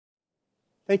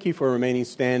Thank you for remaining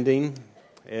standing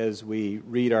as we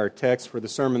read our text for the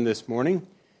sermon this morning,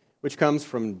 which comes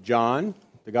from John,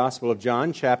 the Gospel of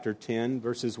John, chapter 10,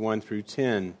 verses 1 through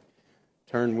 10.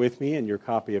 Turn with me in your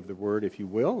copy of the Word, if you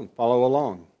will, and follow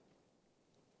along.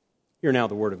 Hear now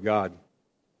the Word of God.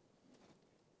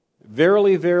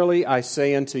 Verily, verily, I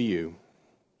say unto you,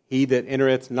 he that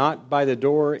entereth not by the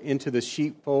door into the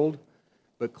sheepfold,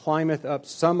 but climbeth up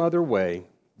some other way,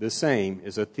 the same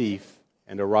is a thief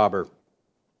and a robber.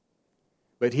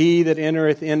 But he that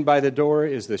entereth in by the door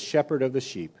is the shepherd of the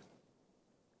sheep.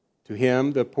 To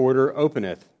him the porter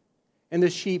openeth, and the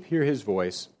sheep hear his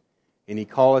voice, and he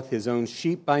calleth his own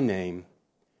sheep by name,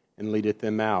 and leadeth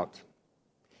them out.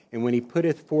 And when he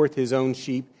putteth forth his own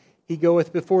sheep, he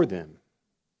goeth before them.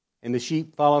 And the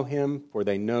sheep follow him, for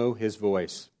they know his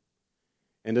voice.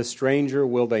 And a stranger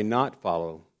will they not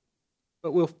follow,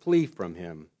 but will flee from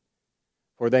him,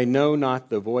 for they know not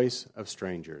the voice of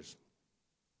strangers.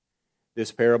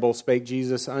 This parable spake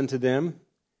Jesus unto them,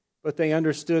 but they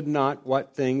understood not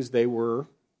what things they were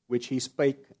which he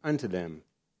spake unto them.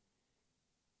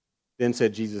 Then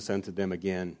said Jesus unto them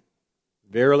again,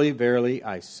 Verily, verily,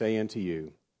 I say unto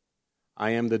you,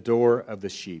 I am the door of the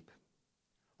sheep.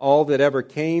 All that ever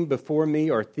came before me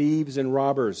are thieves and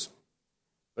robbers,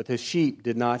 but the sheep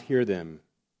did not hear them.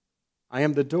 I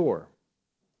am the door.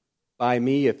 By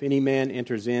me, if any man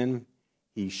enters in,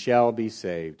 he shall be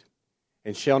saved,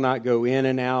 and shall not go in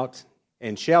and out,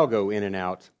 and shall go in and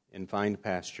out, and find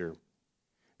pasture.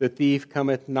 The thief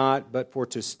cometh not but for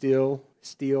to steal,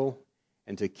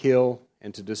 and to kill,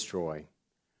 and to destroy.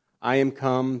 I am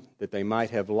come that they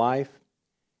might have life,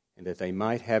 and that they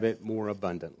might have it more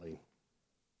abundantly.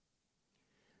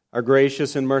 Our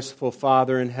gracious and merciful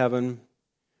Father in heaven,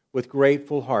 with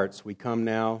grateful hearts we come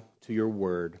now to your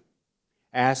word,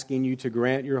 asking you to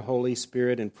grant your Holy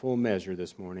Spirit in full measure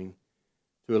this morning,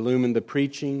 to illumine the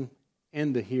preaching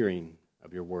and the hearing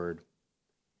of your word.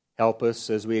 Help us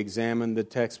as we examine the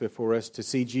text before us to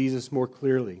see Jesus more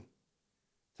clearly,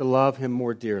 to love him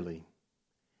more dearly,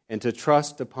 and to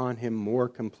trust upon him more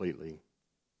completely.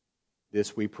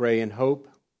 This we pray in hope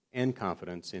and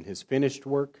confidence in his finished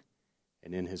work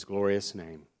and in his glorious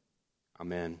name.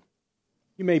 Amen.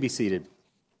 You may be seated.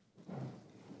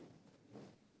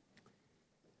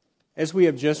 As we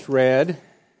have just read,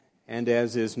 and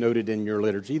as is noted in your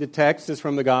liturgy, the text is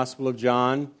from the Gospel of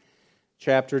John,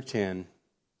 chapter 10.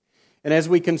 And as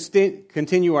we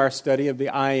continue our study of the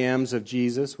I ams of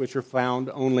Jesus, which are found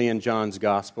only in John's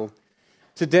Gospel,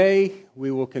 today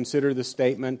we will consider the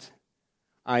statement,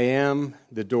 I am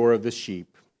the door of the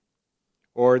sheep.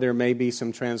 Or there may be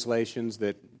some translations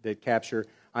that capture,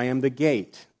 I am the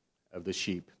gate of the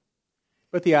sheep.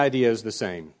 But the idea is the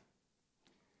same.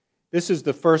 This is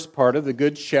the first part of the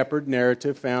Good Shepherd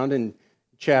narrative found in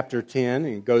chapter 10,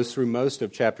 and goes through most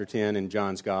of chapter 10 in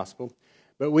John's Gospel.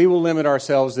 But we will limit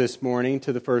ourselves this morning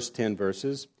to the first 10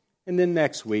 verses, and then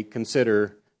next week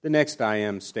consider the next I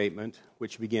am statement,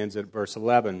 which begins at verse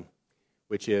 11,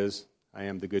 which is, I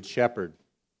am the Good Shepherd.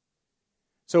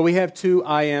 So we have two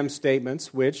I am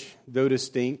statements, which, though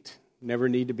distinct, never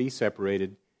need to be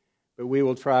separated. But we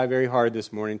will try very hard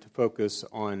this morning to focus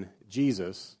on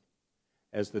Jesus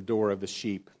as the door of the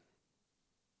sheep.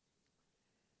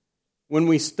 When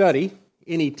we study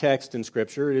any text in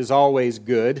Scripture, it is always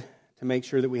good to make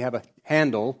sure that we have a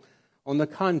handle on the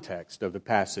context of the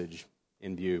passage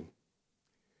in view.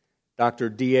 Dr.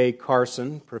 D.A.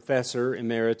 Carson, Professor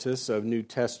Emeritus of New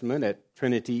Testament at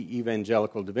Trinity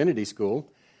Evangelical Divinity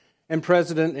School, and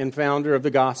President and founder of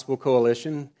the Gospel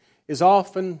Coalition, is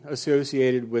often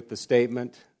associated with the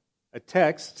statement, a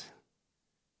text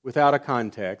without a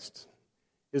context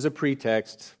is a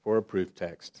pretext for a proof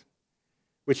text,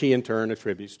 which he in turn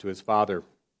attributes to his father.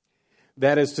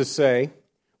 That is to say,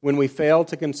 when we fail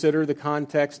to consider the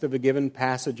context of a given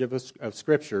passage of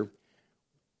Scripture,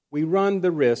 we run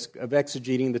the risk of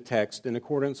exegeting the text in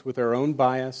accordance with our own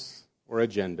bias or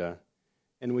agenda,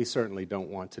 and we certainly don't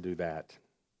want to do that.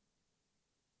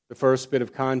 The first bit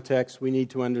of context we need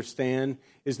to understand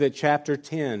is that chapter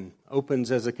 10 opens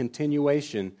as a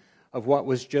continuation of what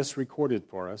was just recorded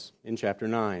for us in chapter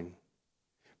 9.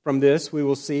 From this, we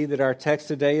will see that our text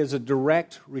today is a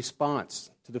direct response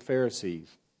to the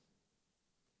Pharisees.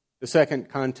 The second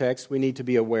context we need to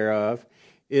be aware of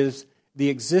is the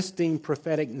existing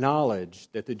prophetic knowledge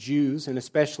that the Jews, and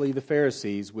especially the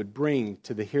Pharisees, would bring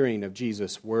to the hearing of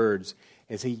Jesus' words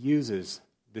as he uses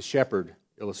the shepherd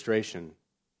illustration.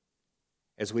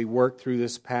 As we work through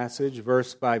this passage,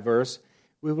 verse by verse,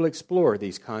 we will explore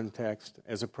these contexts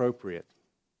as appropriate.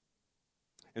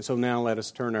 And so now let us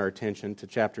turn our attention to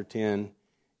chapter 10,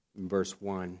 verse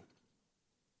 1.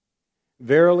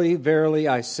 Verily, verily,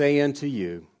 I say unto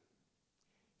you,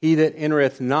 he that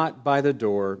entereth not by the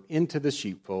door into the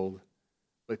sheepfold,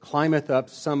 but climbeth up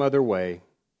some other way,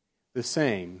 the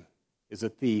same is a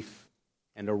thief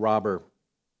and a robber.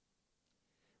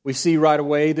 We see right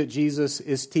away that Jesus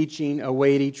is teaching a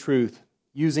weighty truth,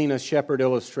 using a shepherd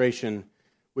illustration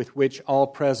with which all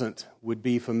present would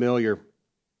be familiar.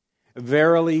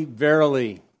 Verily,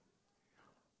 verily,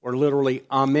 or literally,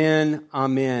 amen,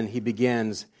 amen, he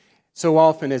begins so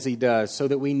often as he does, so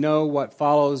that we know what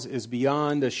follows is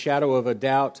beyond a shadow of a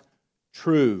doubt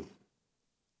true.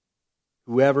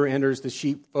 Whoever enters the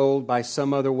sheepfold by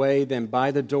some other way than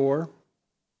by the door,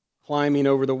 climbing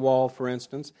over the wall, for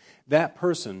instance, that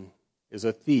person is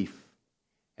a thief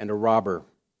and a robber.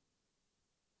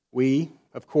 We,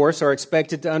 of course, are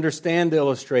expected to understand the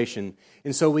illustration,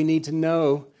 and so we need to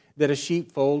know that a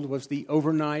sheepfold was the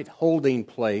overnight holding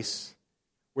place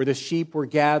where the sheep were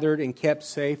gathered and kept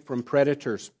safe from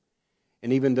predators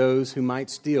and even those who might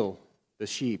steal the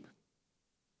sheep.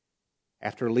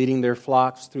 After leading their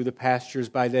flocks through the pastures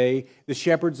by day, the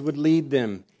shepherds would lead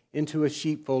them into a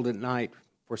sheepfold at night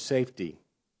for safety.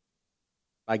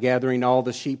 By gathering all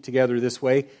the sheep together this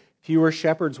way, fewer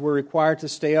shepherds were required to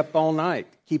stay up all night,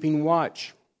 keeping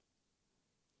watch.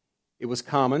 It was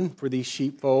common for these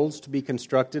sheepfolds to be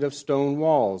constructed of stone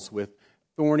walls with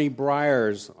thorny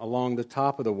briars along the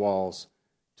top of the walls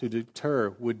to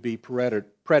deter would-be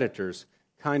predators,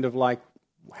 kind of like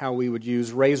how we would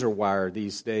use razor wire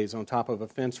these days on top of a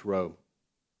fence row.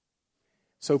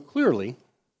 So clearly,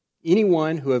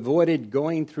 anyone who avoided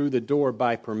going through the door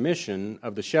by permission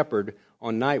of the shepherd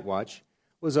on night watch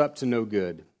was up to no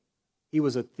good. He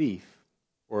was a thief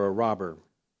or a robber.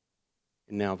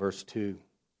 And now verse 2.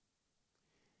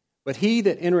 But he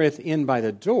that entereth in by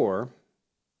the door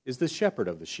is the shepherd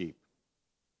of the sheep,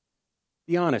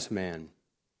 the honest man,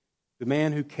 the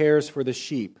man who cares for the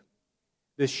sheep.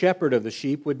 The shepherd of the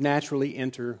sheep would naturally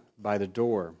enter by the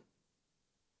door.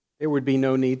 There would be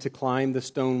no need to climb the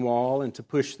stone wall and to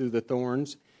push through the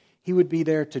thorns. He would be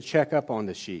there to check up on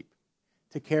the sheep,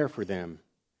 to care for them,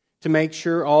 to make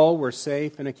sure all were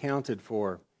safe and accounted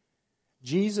for.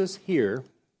 Jesus here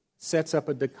sets up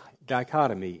a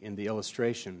dichotomy in the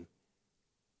illustration.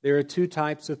 There are two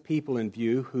types of people in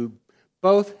view who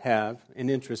both have an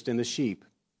interest in the sheep.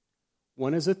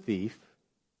 One is a thief,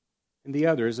 and the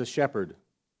other is a shepherd.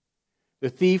 The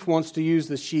thief wants to use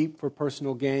the sheep for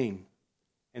personal gain,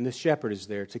 and the shepherd is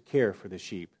there to care for the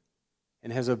sheep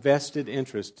and has a vested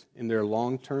interest in their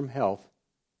long-term health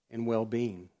and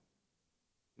well-being.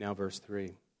 Now verse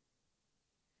 3.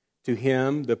 To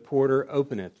him the porter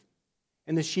openeth,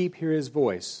 and the sheep hear his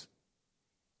voice,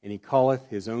 and he calleth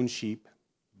his own sheep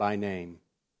by name,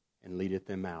 and leadeth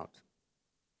them out.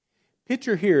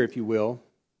 Picture here, if you will,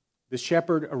 the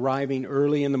shepherd arriving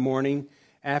early in the morning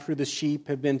after the sheep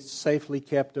have been safely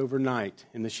kept overnight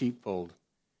in the sheepfold.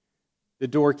 The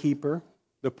doorkeeper,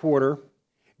 the porter,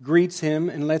 greets him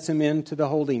and lets him into the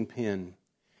holding pen.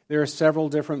 There are several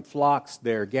different flocks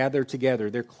there gathered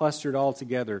together. They're clustered all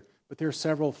together, but there are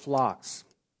several flocks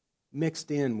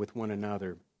mixed in with one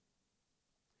another.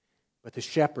 But the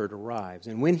shepherd arrives,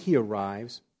 and when he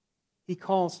arrives, he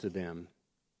calls to them,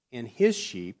 and his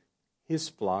sheep, his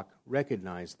flock,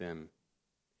 recognize them.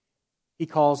 He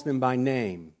calls them by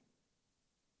name.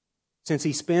 Since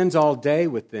he spends all day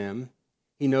with them,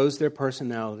 he knows their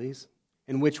personalities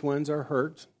and which ones are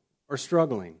hurt or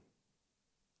struggling.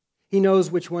 He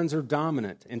knows which ones are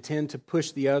dominant and tend to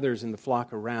push the others in the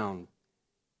flock around.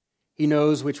 He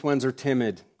knows which ones are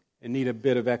timid and need a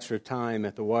bit of extra time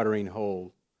at the watering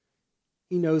hole.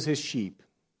 He knows his sheep,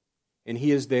 and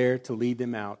he is there to lead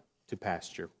them out to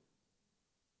pasture.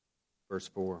 Verse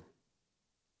 4.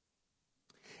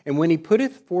 And when he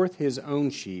putteth forth his own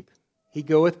sheep, he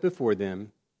goeth before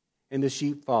them, and the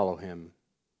sheep follow him,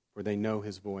 for they know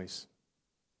his voice.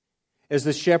 As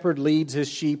the shepherd leads his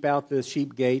sheep out the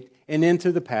sheep gate and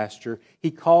into the pasture, he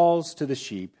calls to the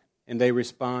sheep, and they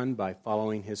respond by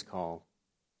following his call.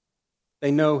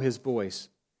 They know his voice.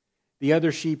 The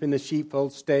other sheep in the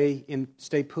sheepfold stay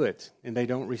put, and they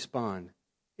don't respond.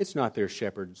 It's not their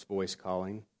shepherd's voice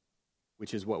calling,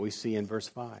 which is what we see in verse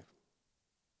 5.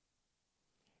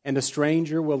 And a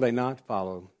stranger will they not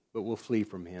follow, but will flee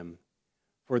from him,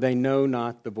 for they know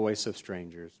not the voice of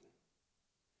strangers.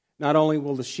 Not only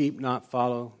will the sheep not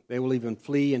follow, they will even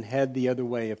flee and head the other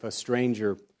way if a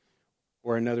stranger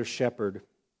or another shepherd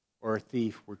or a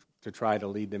thief were to try to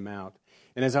lead them out.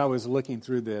 And as I was looking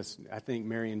through this, I think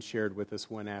Marion shared with us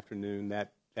one afternoon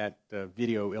that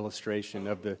video illustration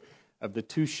of the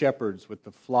two shepherds with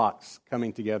the flocks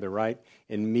coming together, right,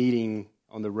 and meeting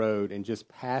on the road and just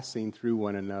passing through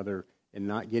one another and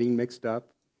not getting mixed up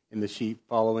in the sheep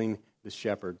following the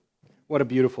shepherd. What a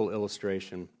beautiful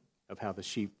illustration of how the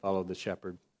sheep follow the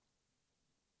shepherd.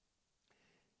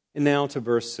 And now to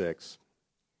verse 6.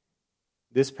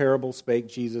 This parable spake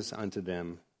Jesus unto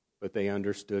them, but they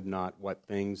understood not what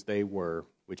things they were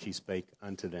which he spake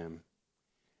unto them.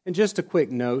 And just a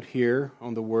quick note here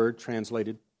on the word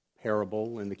translated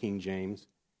parable in the King James.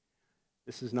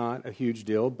 This is not a huge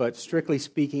deal, but strictly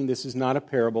speaking, this is not a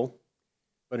parable,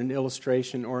 but an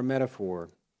illustration or a metaphor.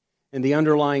 And the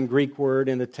underlying Greek word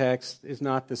in the text is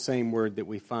not the same word that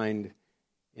we find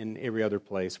in every other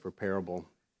place for parable.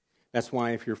 That's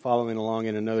why if you're following along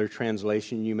in another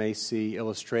translation, you may see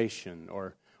illustration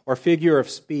or figure of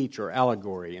speech or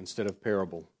allegory instead of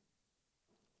parable.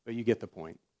 But you get the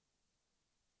point.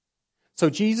 So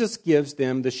Jesus gives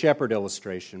them the shepherd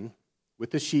illustration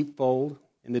with the sheepfold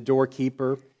and the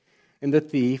doorkeeper and the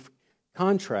thief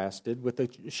contrasted with the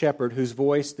shepherd whose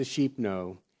voice the sheep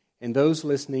know, and those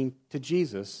listening to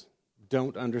Jesus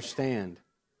don't understand.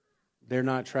 They're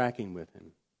not tracking with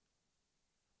him.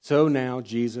 So now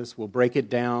Jesus will break it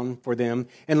down for them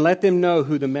and let them know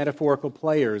who the metaphorical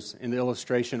players in the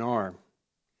illustration are.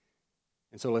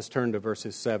 And so let's turn to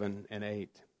verses 7 and 8.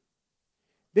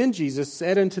 Then Jesus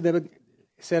said unto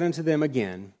them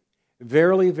again,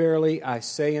 Verily, verily, I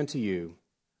say unto you,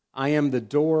 I am the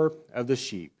door of the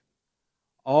sheep.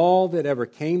 All that ever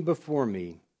came before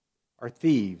me are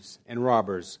thieves and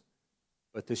robbers,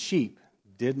 but the sheep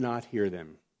did not hear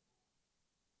them.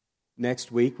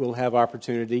 Next week, we'll have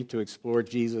opportunity to explore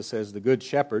Jesus as the Good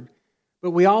Shepherd,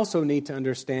 but we also need to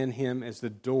understand him as the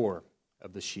door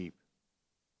of the sheep.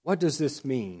 What does this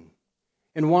mean?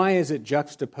 And why is it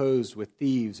juxtaposed with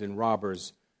thieves and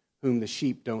robbers whom the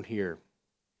sheep don't hear?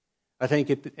 I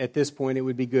think at this point it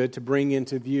would be good to bring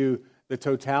into view the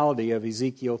totality of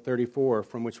Ezekiel 34,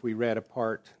 from which we read a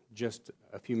part just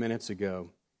a few minutes ago.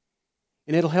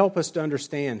 And it'll help us to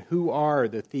understand who are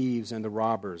the thieves and the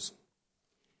robbers.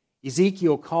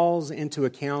 Ezekiel calls into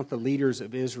account the leaders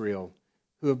of Israel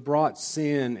who have brought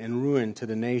sin and ruin to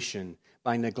the nation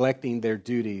by neglecting their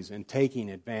duties and taking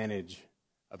advantage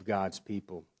of God's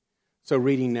people. So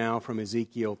reading now from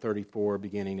Ezekiel 34,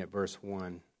 beginning at verse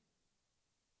 1.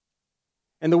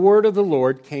 And the word of the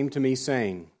Lord came to me,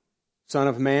 saying, Son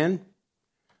of man,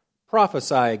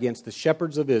 prophesy against the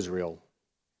shepherds of Israel.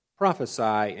 Prophesy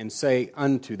and say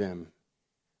unto them,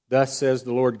 Thus says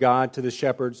the Lord God to the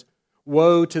shepherds,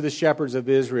 Woe to the shepherds of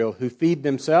Israel who feed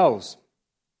themselves.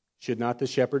 Should not the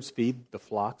shepherds feed the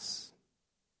flocks?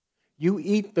 You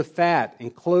eat the fat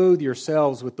and clothe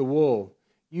yourselves with the wool.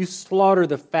 You slaughter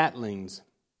the fatlings,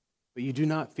 but you do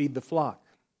not feed the flock.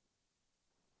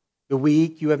 The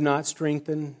weak you have not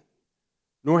strengthened,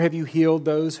 nor have you healed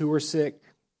those who were sick,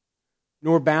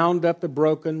 nor bound up the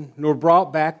broken, nor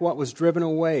brought back what was driven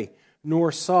away,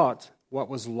 nor sought what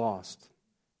was lost.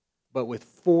 But with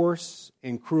force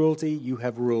and cruelty you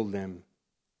have ruled them.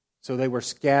 So they were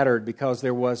scattered because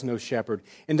there was no shepherd,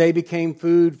 and they became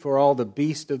food for all the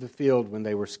beasts of the field when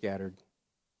they were scattered.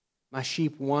 My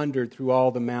sheep wandered through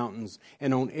all the mountains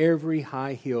and on every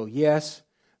high hill. Yes,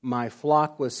 my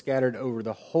flock was scattered over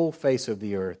the whole face of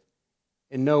the earth,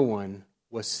 and no one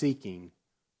was seeking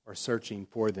or searching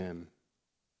for them.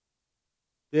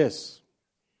 This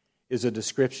is a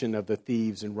description of the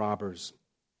thieves and robbers.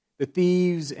 The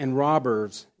thieves and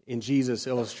robbers in Jesus'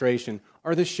 illustration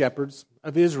are the shepherds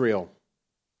of Israel.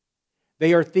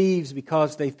 They are thieves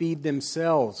because they feed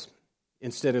themselves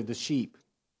instead of the sheep.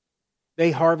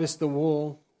 They harvest the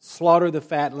wool, slaughter the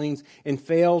fatlings, and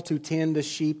fail to tend the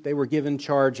sheep they were given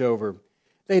charge over.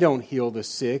 They don't heal the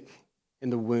sick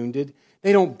and the wounded.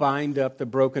 They don't bind up the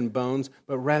broken bones,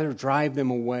 but rather drive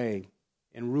them away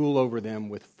and rule over them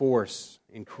with force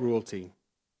and cruelty.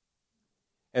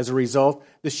 As a result,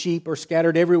 the sheep are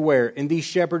scattered everywhere, and these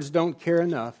shepherds don't care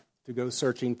enough to go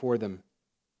searching for them,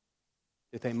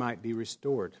 that they might be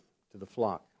restored to the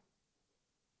flock.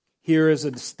 Here is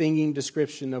a stinging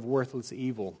description of worthless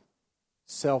evil,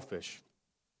 selfish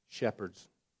shepherds.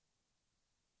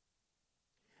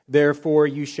 Therefore,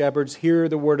 you shepherds, hear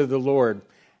the word of the Lord.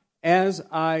 As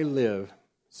I live,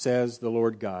 says the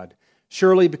Lord God,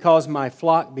 surely because my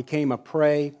flock became a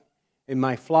prey, and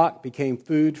my flock became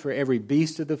food for every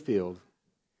beast of the field,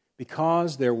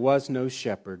 because there was no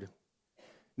shepherd,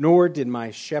 nor did my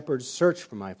shepherds search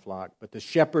for my flock, but the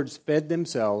shepherds fed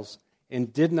themselves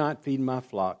and did not feed my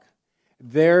flock.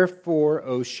 Therefore,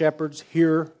 O shepherds,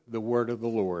 hear the word of the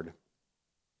Lord.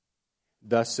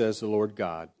 Thus says the Lord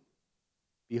God,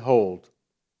 Behold,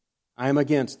 I am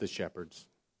against the shepherds,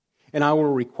 and I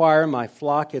will require my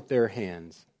flock at their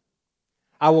hands.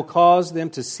 I will cause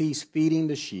them to cease feeding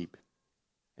the sheep,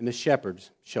 and the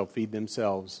shepherds shall feed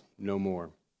themselves no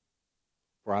more.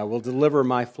 For I will deliver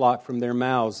my flock from their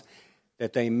mouths,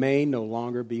 that they may no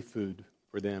longer be food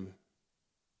for them.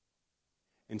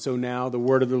 And so now the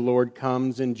word of the Lord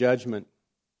comes in judgment.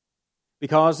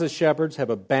 Because the shepherds have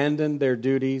abandoned their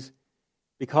duties,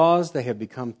 because they have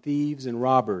become thieves and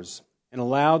robbers, and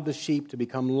allowed the sheep to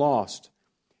become lost,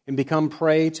 and become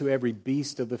prey to every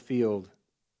beast of the field,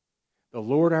 the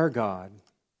Lord our God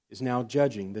is now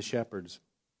judging the shepherds.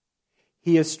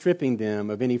 He is stripping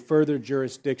them of any further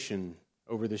jurisdiction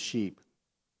over the sheep.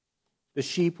 The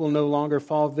sheep will no longer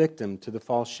fall victim to the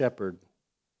false shepherd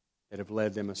that have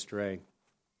led them astray.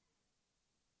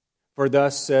 For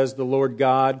thus says the Lord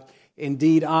God,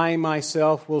 indeed I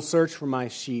myself will search for my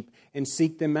sheep and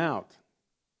seek them out.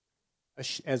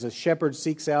 As a shepherd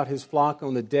seeks out his flock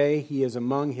on the day he is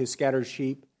among his scattered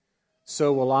sheep,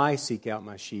 so will I seek out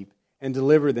my sheep and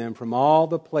deliver them from all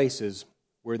the places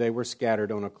where they were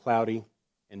scattered on a cloudy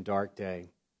and dark day.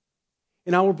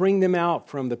 And I will bring them out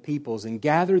from the peoples and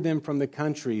gather them from the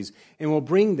countries and will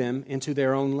bring them into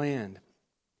their own land.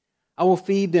 I will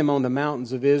feed them on the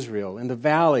mountains of Israel, in the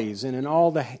valleys, and in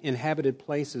all the inhabited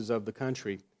places of the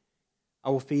country. I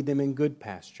will feed them in good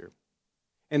pasture,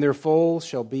 and their foals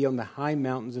shall be on the high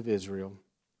mountains of Israel.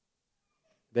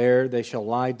 There they shall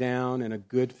lie down in a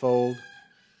good fold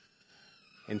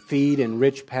and feed in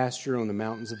rich pasture on the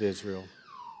mountains of Israel.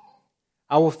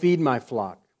 I will feed my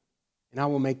flock, and I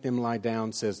will make them lie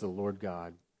down, says the Lord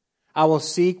God. I will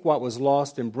seek what was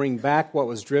lost and bring back what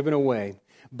was driven away,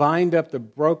 bind up the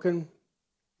broken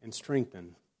and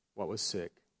strengthen what was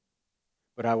sick.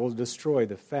 But I will destroy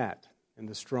the fat and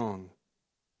the strong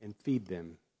and feed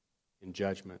them in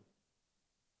judgment.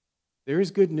 There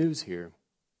is good news here.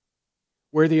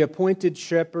 Where the appointed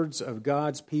shepherds of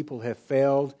God's people have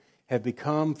failed, have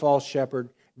become false shepherd,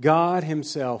 God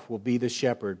himself will be the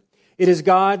shepherd. It is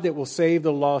God that will save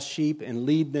the lost sheep and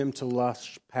lead them to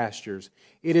lush pastures.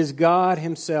 It is God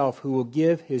himself who will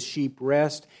give his sheep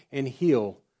rest and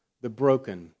heal the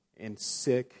broken and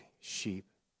sick sheep.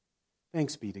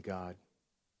 Thanks be to God.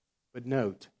 But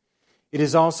note, it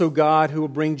is also God who will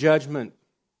bring judgment.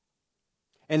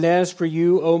 And as for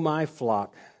you, O my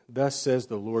flock, thus says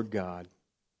the Lord God,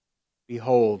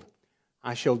 behold,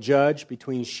 I shall judge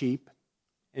between sheep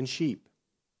and sheep,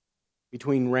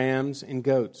 between rams and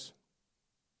goats.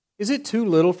 Is it too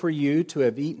little for you to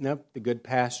have eaten up the good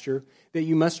pasture, that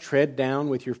you must tread down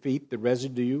with your feet the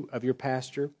residue of your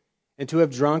pasture, and to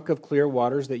have drunk of clear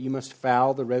waters, that you must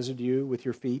foul the residue with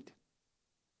your feet?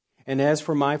 And as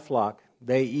for my flock,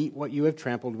 they eat what you have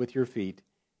trampled with your feet,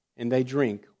 and they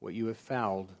drink what you have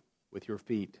fouled with your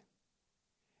feet.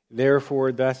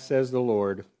 Therefore, thus says the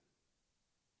Lord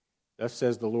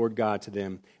God to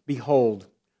them, behold,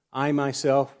 I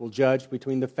myself will judge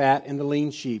between the fat and the lean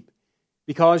sheep,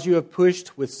 because you have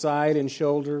pushed with side and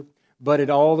shoulder, butted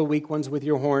all the weak ones with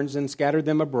your horns, and scattered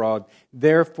them abroad.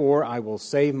 Therefore I will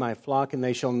save my flock, and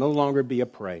they shall no longer be a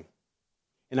prey.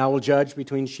 And I will judge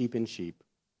between sheep and sheep.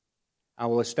 I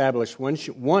will establish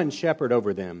one shepherd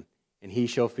over them, and he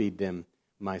shall feed them,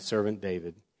 my servant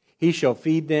David. He shall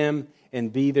feed them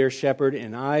and be their shepherd,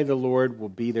 and I, the Lord, will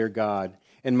be their God.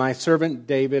 And my servant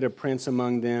David, a prince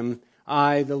among them,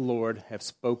 I, the Lord, have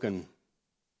spoken.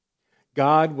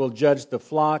 God will judge the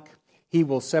flock. He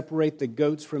will separate the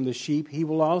goats from the sheep. He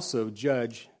will also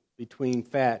judge between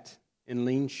fat and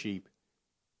lean sheep,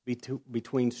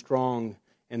 between strong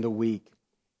and the weak.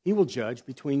 He will judge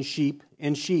between sheep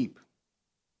and sheep.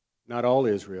 Not all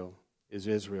Israel is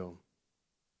Israel.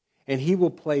 And he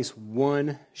will place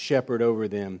one shepherd over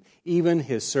them, even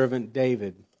his servant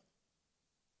David.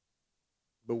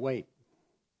 But wait.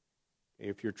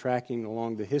 If you're tracking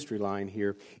along the history line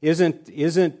here, isn't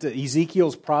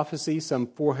Ezekiel's prophecy some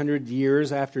 400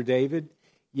 years after David?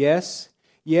 Yes,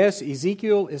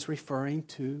 Ezekiel is referring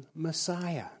to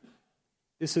Messiah.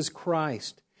 This is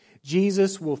Christ.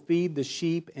 Jesus will feed the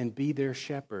sheep and be their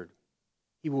shepherd.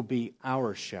 He will be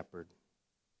our shepherd.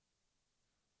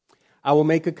 I will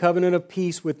make a covenant of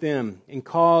peace with them and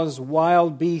cause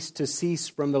wild beasts to cease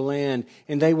from the land,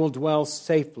 and they will dwell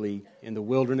safely in the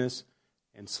wilderness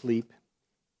and sleep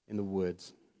in the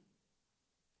woods.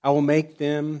 I will make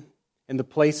them and the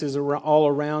places all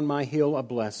around my hill a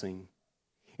blessing.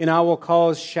 And I will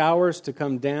cause showers to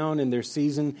come down in their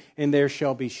season, and there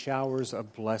shall be showers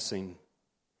of blessing.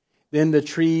 Then the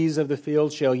trees of the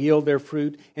field shall yield their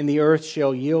fruit, and the earth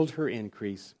shall yield her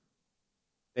increase.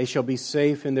 They shall be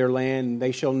safe in their land, and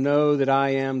they shall know that I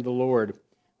am the Lord,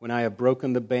 when I have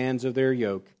broken the bands of their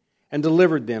yoke, and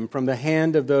delivered them from the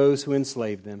hand of those who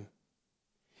enslaved them.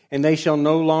 And they shall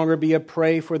no longer be a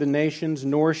prey for the nations,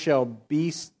 nor shall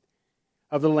beasts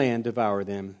of the land devour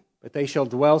them, but they shall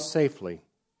dwell safely,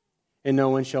 and no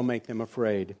one shall make them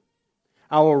afraid.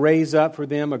 I will raise up for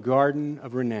them a garden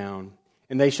of renown,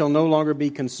 and they shall no longer be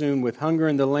consumed with hunger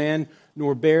in the land,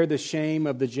 nor bear the shame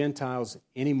of the Gentiles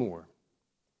any more.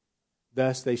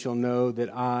 Thus they shall know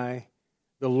that I,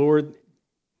 the Lord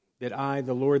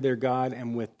their God,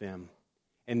 am with them,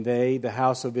 and they, the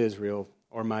house of Israel,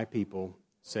 are my people,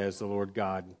 says the Lord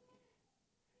God.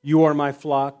 You are my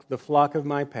flock, the flock of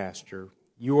my pasture.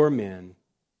 You are men,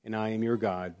 and I am your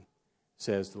God,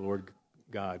 says the Lord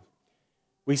God.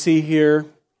 We see here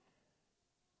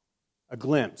a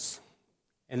glimpse,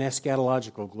 an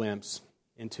eschatological glimpse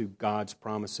into God's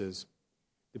promises.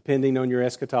 Depending on your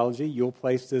eschatology, you'll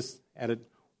place this at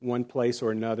one place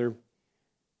or another.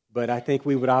 But I think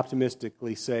we would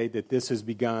optimistically say that this has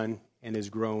begun and is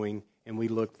growing, and we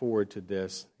look forward to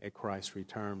this at Christ's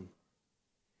return.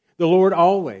 The Lord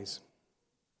always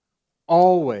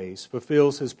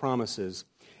fulfills His promises.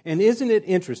 And isn't it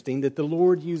interesting that the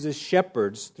Lord uses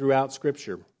shepherds throughout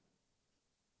Scripture?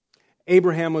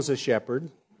 Abraham was a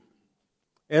shepherd,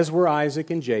 as were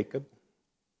Isaac and Jacob.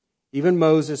 Even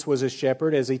Moses was a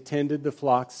shepherd as he tended the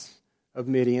flocks of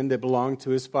Midian that belonged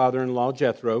to his father-in-law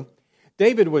Jethro.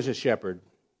 David was a shepherd.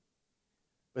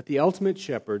 But the ultimate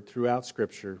shepherd throughout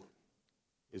Scripture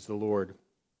is the Lord.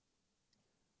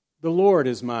 The Lord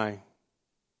is my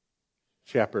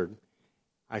shepherd.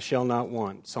 I shall not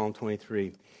want. Psalm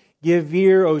 23. Give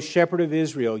ear, O shepherd of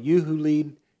Israel, you who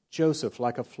lead Joseph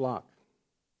like a flock.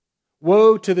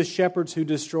 Woe to the shepherds who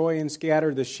destroy and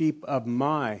scatter the sheep of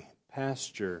my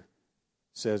pasture,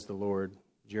 says the Lord.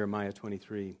 Jeremiah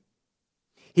 23.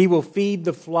 He will feed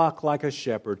the flock like a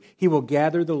shepherd. He will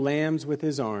gather the lambs with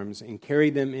his arms and carry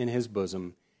them in his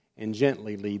bosom and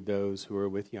gently lead those who are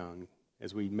with young,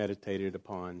 as we meditated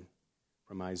upon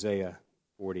from Isaiah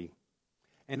 40.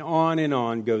 And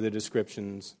on go the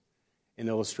descriptions and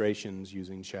illustrations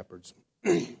using shepherds.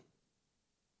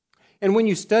 And when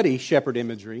you study shepherd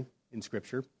imagery in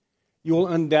Scripture, you will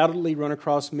undoubtedly run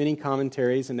across many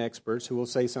commentaries and experts who will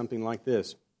say something like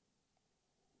this.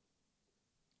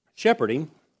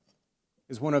 Shepherding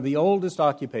is one of the oldest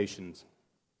occupations.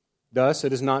 Thus,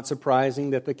 it is not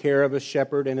surprising that the care of a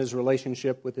shepherd and his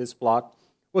relationship with his flock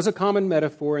was a common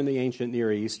metaphor in the ancient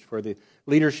Near East for the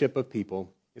leadership of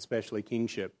people, especially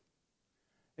kingship.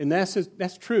 And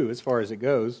that's true as far as it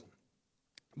goes,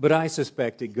 but I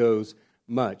suspect it goes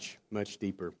much, much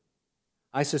deeper.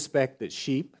 I suspect that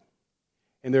sheep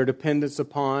and their dependence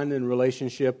upon and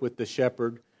relationship with the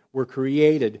shepherd were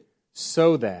created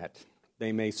so that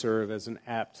they may serve as an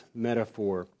apt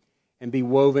metaphor and be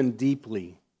woven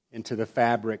deeply into the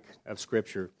fabric of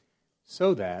Scripture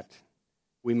so that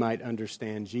we might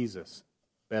understand Jesus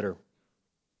better.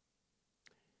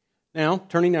 Now,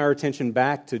 turning our attention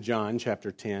back to John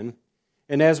chapter 10,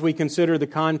 and as we consider the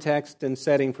context and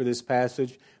setting for this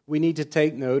passage, we need to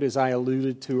take note, as I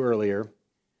alluded to earlier,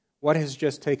 what has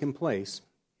just taken place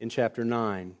in chapter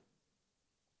 9.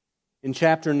 In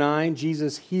chapter 9,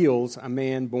 Jesus heals a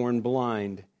man born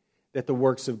blind, that the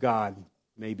works of God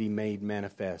may be made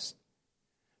manifest.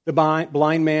 The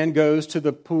blind man goes to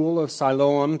the pool of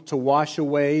Siloam to wash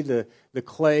away the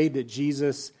clay that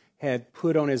Jesus had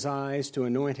put on his eyes to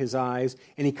anoint his eyes,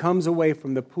 and he comes away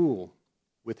from the pool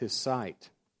with his sight.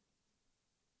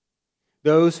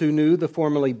 Those who knew the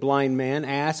formerly blind man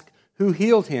ask who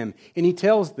healed him, and he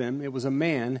tells them it was a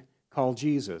man called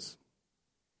Jesus.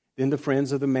 Then the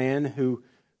friends of the man who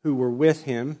were with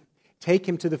him take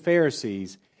him to the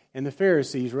Pharisees, and the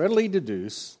Pharisees readily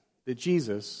deduce that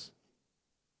Jesus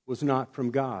was not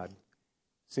from God,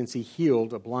 since he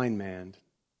healed a blind man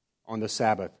on the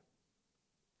Sabbath.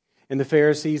 And the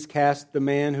Pharisees cast the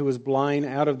man who was blind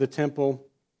out of the temple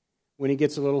when he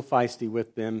gets a little feisty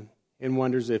with them and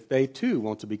wonders if they too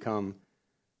want to become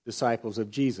disciples of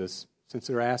Jesus, since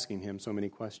they're asking him so many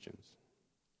questions.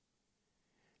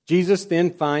 Jesus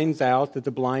then finds out that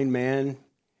the man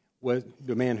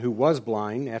who was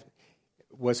blind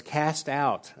was cast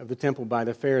out of the temple by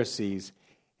the Pharisees,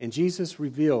 and Jesus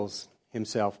reveals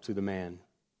himself to the man.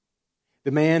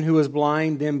 The man who was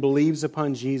blind then believes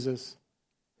upon Jesus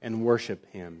and worships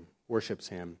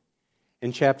him.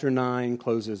 And chapter 9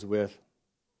 closes with,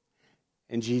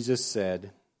 and Jesus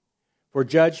said, "For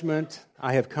judgment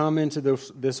I have come into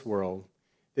this world,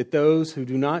 that those who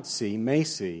do not see may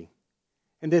see,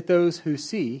 and that those who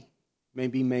see may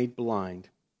be made blind."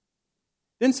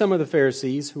 Then some of the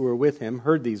Pharisees who were with him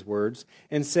heard these words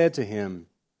and said to him,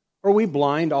 "Are we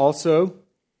blind also?"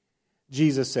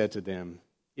 Jesus said to them,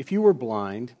 "If you were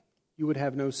blind, you would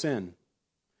have no sin.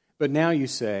 But now you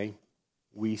say,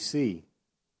 'We see.'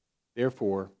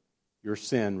 Therefore, your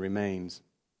sin remains."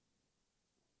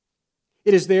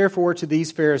 It is therefore to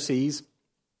these Pharisees,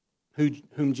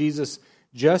 whom Jesus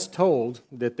just told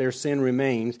that their sin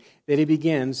remains, that he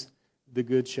begins the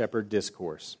Good Shepherd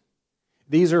discourse.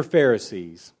 These are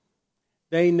Pharisees.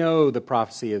 They know the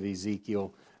prophecy of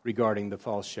Ezekiel regarding the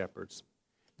false shepherds.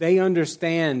 They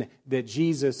understand that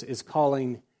Jesus is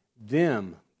calling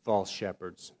them false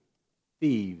shepherds,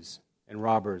 thieves, and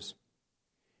robbers.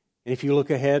 And if you look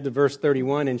ahead to verse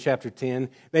 31 in chapter 10,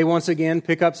 they once again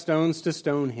pick up stones to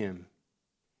stone him.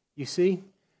 You see,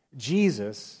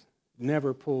 Jesus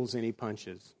never pulls any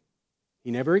punches.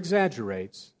 He never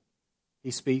exaggerates.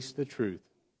 He speaks the truth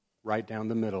right down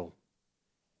the middle,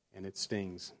 and it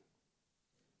stings.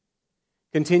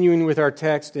 Continuing with our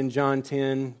text in John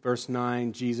 10, verse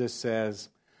 9, Jesus says,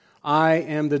 I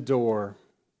am the door.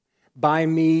 By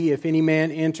me, if any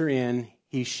man enter in,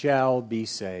 he shall be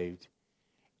saved,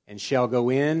 and shall go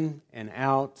in and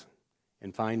out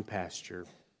and find pasture.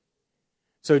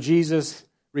 So Jesus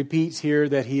repeats here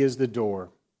that he is the door.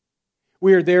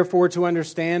 We are therefore to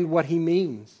understand what he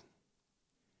means.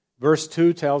 Verse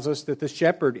 2 tells us that the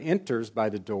shepherd enters by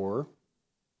the door.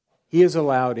 He is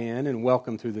allowed in and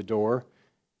welcomed through the door,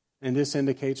 and this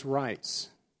indicates rights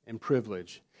and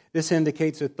privilege. This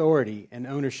indicates authority and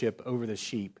ownership over the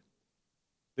sheep.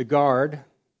 The guard,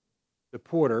 the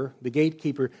porter, the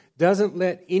gatekeeper, doesn't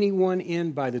let anyone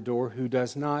in by the door who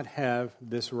does not have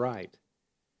this right.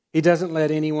 He doesn't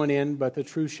let anyone in but the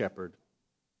true shepherd.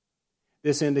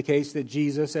 This indicates that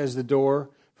Jesus, as the door,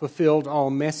 fulfilled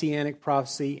all messianic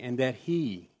prophecy and that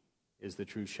he is the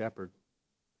true shepherd.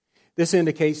 This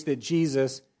indicates that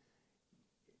Jesus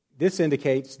is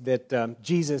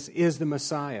the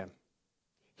Messiah.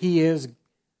 He is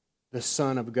the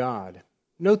Son of God.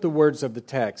 Note the words of the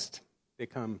text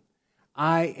that come.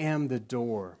 I am the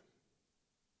door.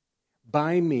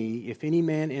 By me, if any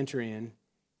man enter in,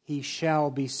 he shall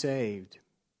be saved,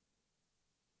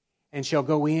 and shall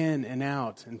go in and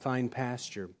out and find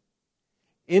pasture.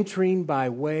 Entering by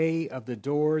way of the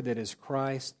door that is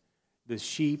Christ, the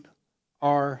sheep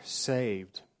are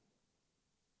saved.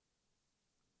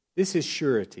 This is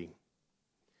surety.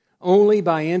 Only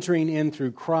by entering in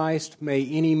through Christ may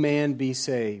any man be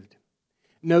saved.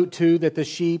 Note too that the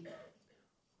sheep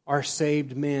are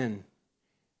saved men.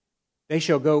 They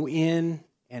shall go in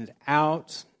and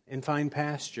out and find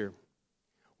pasture.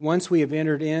 Once we have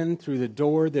entered in through the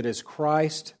door that is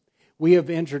Christ, we have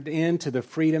entered into the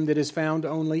freedom that is found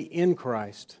only in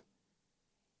Christ.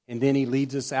 And then he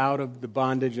leads us out of the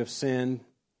bondage of sin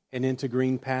and into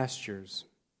green pastures,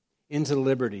 into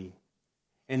liberty,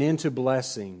 and into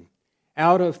blessing,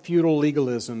 out of futile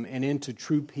legalism and into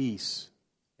true peace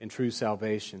and true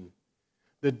salvation.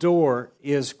 The door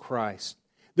is Christ.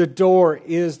 The door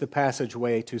is the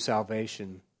passageway to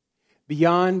salvation.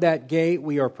 Beyond that gate,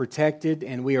 we are protected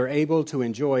and we are able to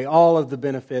enjoy all of the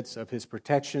benefits of his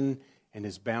protection and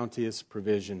his bounteous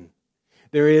provision.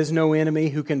 There is no enemy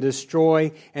who can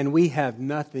destroy, and we have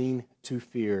nothing to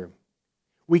fear.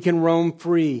 We can roam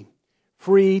free,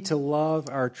 free to love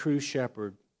our true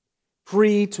shepherd,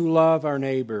 free to love our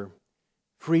neighbor,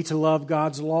 free to love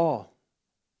God's law,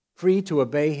 free to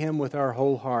obey him with our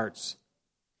whole hearts,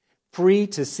 free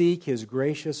to seek his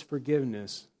gracious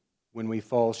forgiveness when we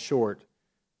fall short,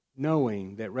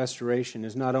 knowing that restoration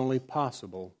is not only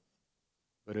possible,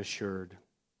 but assured.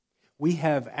 We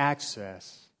have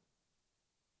access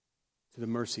to the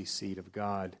mercy seat of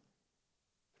God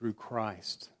through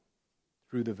Christ,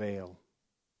 through the veil,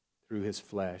 through his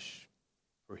flesh,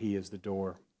 for he is the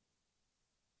door.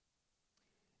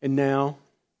 And now,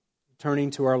 turning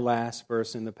to our last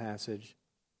verse in the passage,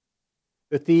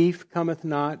 the thief cometh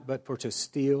not but for to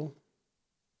steal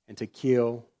and to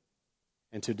kill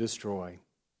and to destroy.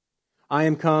 I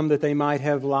am come that they might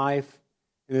have life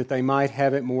and that they might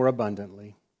have it more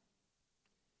abundantly.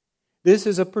 This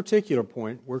is a particular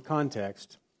point where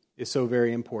context is so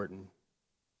very important.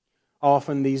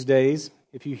 Often these days,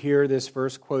 if you hear this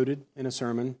verse quoted in a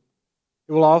sermon,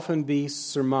 it will often be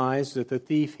surmised that the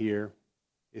thief here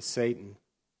is Satan.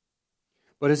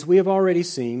 But as we have already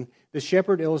seen, the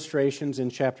shepherd illustrations in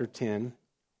chapter 10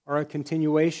 are a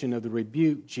continuation of the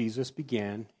rebuke Jesus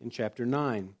began in chapter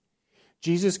 9.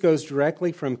 Jesus goes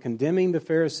directly from condemning the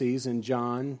Pharisees in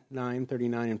John 9,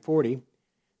 39 and 40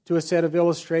 to a set of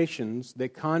illustrations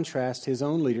that contrast his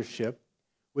own leadership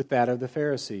with that of the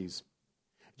Pharisees.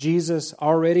 Jesus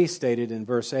already stated in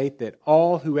verse 8 that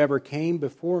all who ever came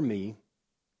before me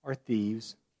are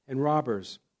thieves and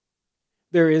robbers.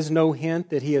 There is no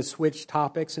hint that he has switched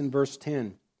topics in verse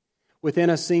 10. Within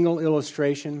a single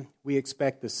illustration, we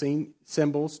expect the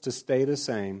symbols to stay the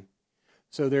same,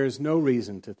 so there is no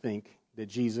reason to think that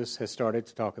Jesus has started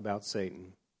to talk about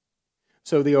Satan.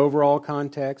 So the overall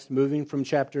context, moving from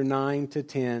chapter 9 to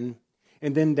 10,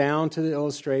 and then down to the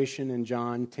illustration in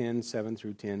John 10, 7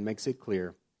 through 10, makes it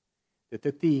clear that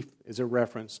the thief is a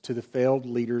reference to the failed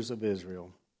leaders of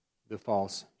Israel, the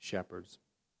false shepherds.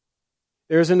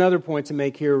 There is another point to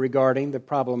make here regarding the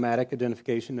problematic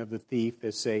identification of the thief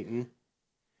as Satan.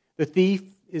 The thief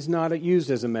is not used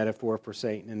as a metaphor for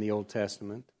Satan in the Old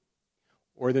Testament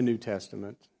or the New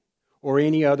Testament or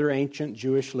any other ancient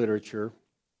Jewish literature.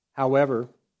 However,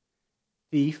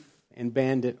 thief and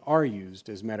bandit are used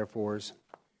as metaphors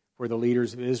for the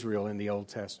leaders of Israel in the Old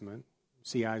Testament.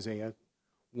 See Isaiah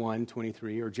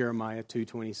 1:23 or Jeremiah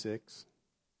 2:26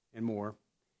 and more.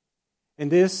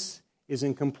 And this is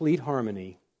in complete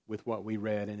harmony with what we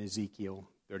read in Ezekiel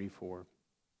 34.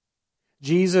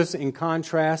 Jesus, in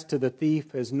contrast to the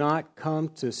thief, has not come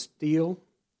to steal,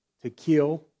 to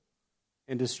kill,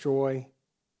 and destroy.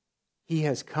 He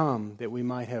has come that we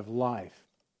might have life,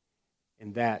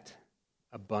 and that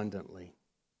abundantly,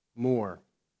 more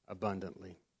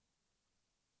abundantly.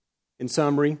 In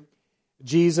summary,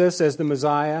 Jesus, as the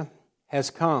Messiah, has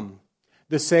come.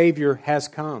 The Savior has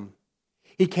come.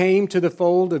 He came to the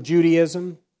fold of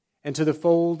Judaism and to the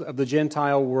fold of the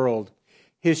Gentile world.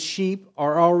 His sheep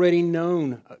are already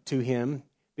known to Him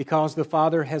because the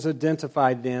Father has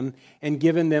identified them and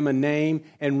given them a name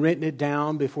and written it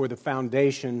down before the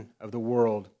foundation of the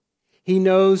world. He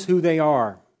knows who they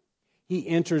are. He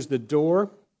enters the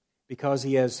door because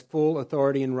He has full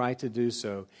authority and right to do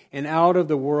so. And out of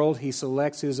the world He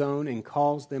selects His own and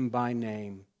calls them by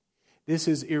name. This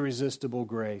is irresistible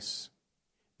grace.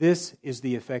 This is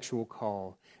the effectual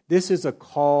call. This is a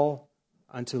call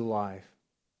unto life.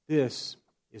 This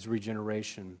is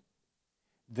regeneration.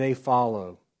 They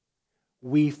follow.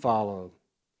 We follow.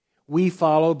 We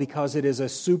follow because it is a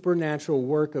supernatural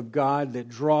work of God that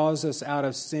draws us out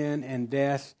of sin and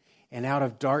death and out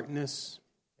of darkness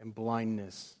and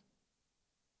blindness.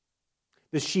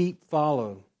 The sheep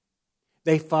follow.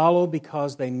 They follow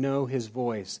because they know His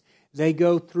voice. They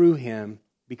go through Him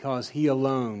because He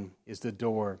alone is the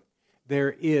door.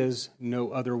 There is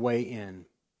no other way in.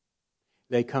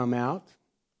 They come out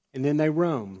and then they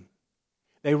roam.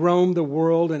 They roam the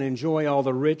world and enjoy all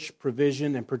the rich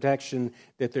provision and protection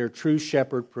that their true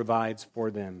shepherd provides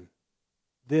for them.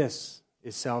 This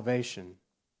is salvation.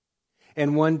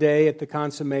 And one day at the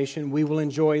consummation, we will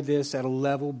enjoy this at a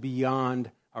level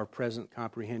beyond our present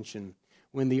comprehension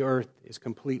when the earth is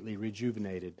completely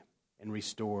rejuvenated and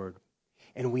restored.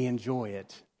 And we enjoy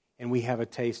it, and we have a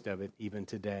taste of it even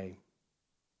today.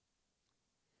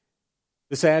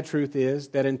 The sad truth is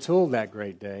that until that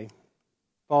great day,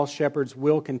 false shepherds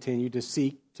will continue to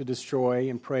seek to destroy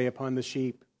and prey upon the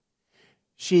sheep.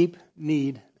 Sheep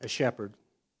need a shepherd.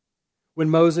 When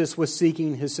Moses was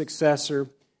seeking his successor,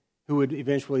 who would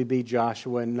eventually be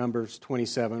Joshua in Numbers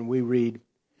 27, we read,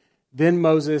 "Then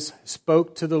Moses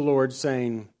spoke to the Lord,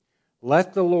 saying,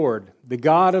 'Let the Lord, the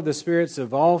God of the spirits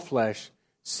of all flesh,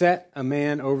 set a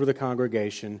man over the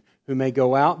congregation, who may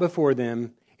go out before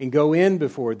them and go in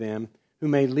before them, who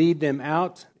may lead them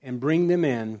out and bring them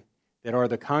in, that are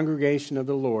the congregation of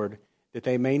the Lord, that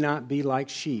they may not be like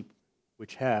sheep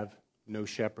which have no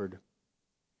shepherd.'"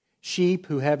 Sheep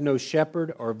who have no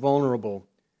shepherd are vulnerable.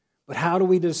 But how do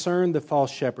we discern the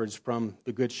false shepherds from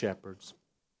the good shepherds?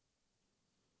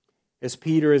 As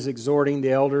Peter is exhorting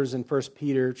the elders in 1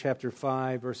 Peter chapter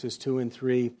 5, verses 2 and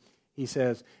 3, he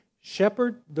says,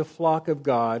 "Shepherd the flock of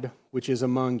God which is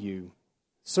among you,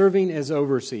 serving as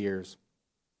overseers,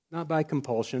 not by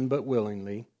compulsion, but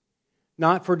willingly,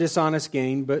 not for dishonest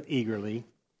gain, but eagerly,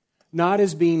 not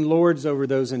as being lords over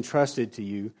those entrusted to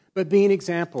you, but being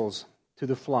examples to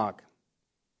the flock."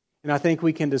 And I think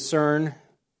we can discern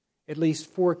at least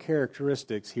 4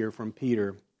 characteristics here from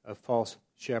Peter of false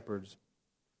shepherds.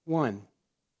 1,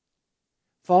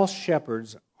 false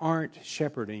shepherds aren't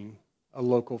shepherding a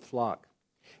local flock.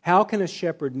 How can a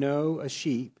shepherd know a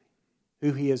sheep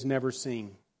who he has never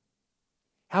seen?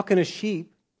 How can a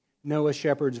sheep know a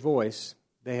shepherd's voice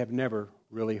they have never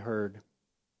really heard?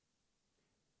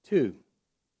 2,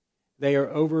 they are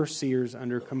overseers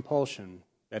under compulsion,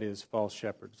 that is, false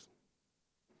shepherds.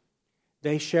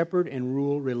 They shepherd and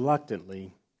rule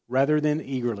reluctantly rather than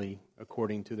eagerly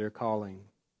according to their calling.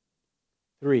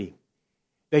 3,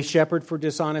 they shepherd for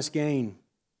dishonest gain.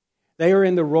 They are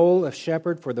in the role of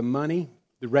shepherd for the money,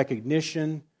 the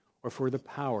recognition, or for the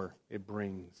power it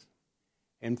brings.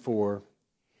 And 4,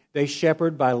 they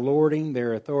shepherd by lording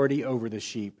their authority over the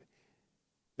sheep.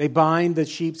 They bind the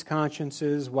sheep's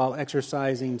consciences while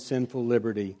exercising sinful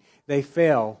liberty. They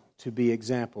fail to be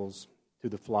examples to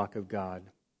the flock of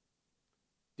God.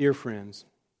 Dear friends,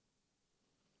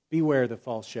 beware the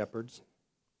false shepherds.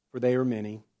 for they are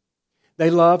many. They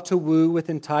love to woo with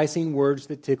enticing words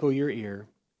that tickle your ear.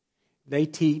 They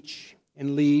teach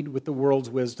and lead with the world's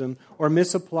wisdom, or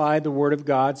misapply the word of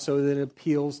God so that it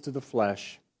appeals to the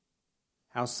flesh.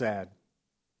 How sad.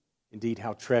 Indeed,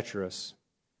 how treacherous.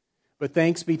 But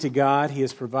thanks be to God, He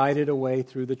has provided a way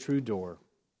through the true door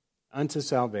unto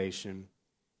salvation,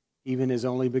 even His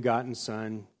only begotten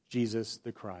Son, Jesus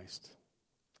the Christ.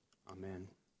 Amen.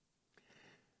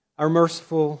 Our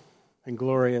merciful and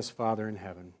glorious Father in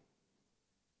heaven,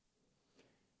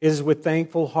 it is with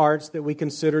thankful hearts that we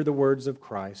consider the words of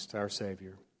Christ, our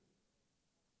Savior.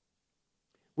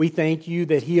 We thank You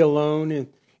that He alone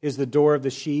is the door of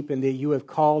the sheep and that You have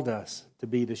called us to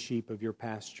be the sheep of Your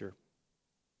pasture.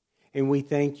 And we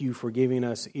thank You for giving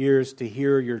us ears to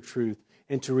hear Your truth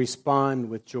and to respond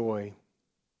with joy.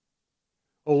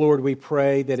 O Lord, we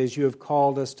pray that as You have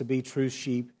called us to be true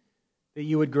sheep, that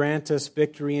You would grant us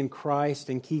victory in Christ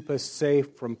and keep us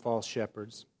safe from false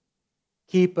shepherds.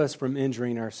 Keep us from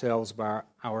injuring ourselves by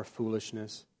our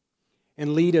foolishness,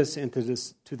 and lead us into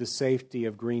to the safety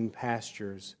of green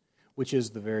pastures, which is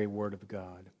the very Word of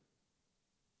God.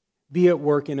 Be at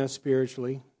work in us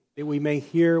spiritually, that we may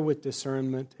hear with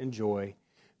discernment and joy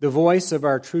the voice of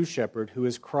our true shepherd, who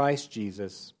is Christ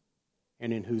Jesus,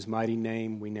 and in whose mighty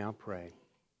name we now pray.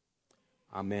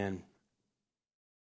 Amen.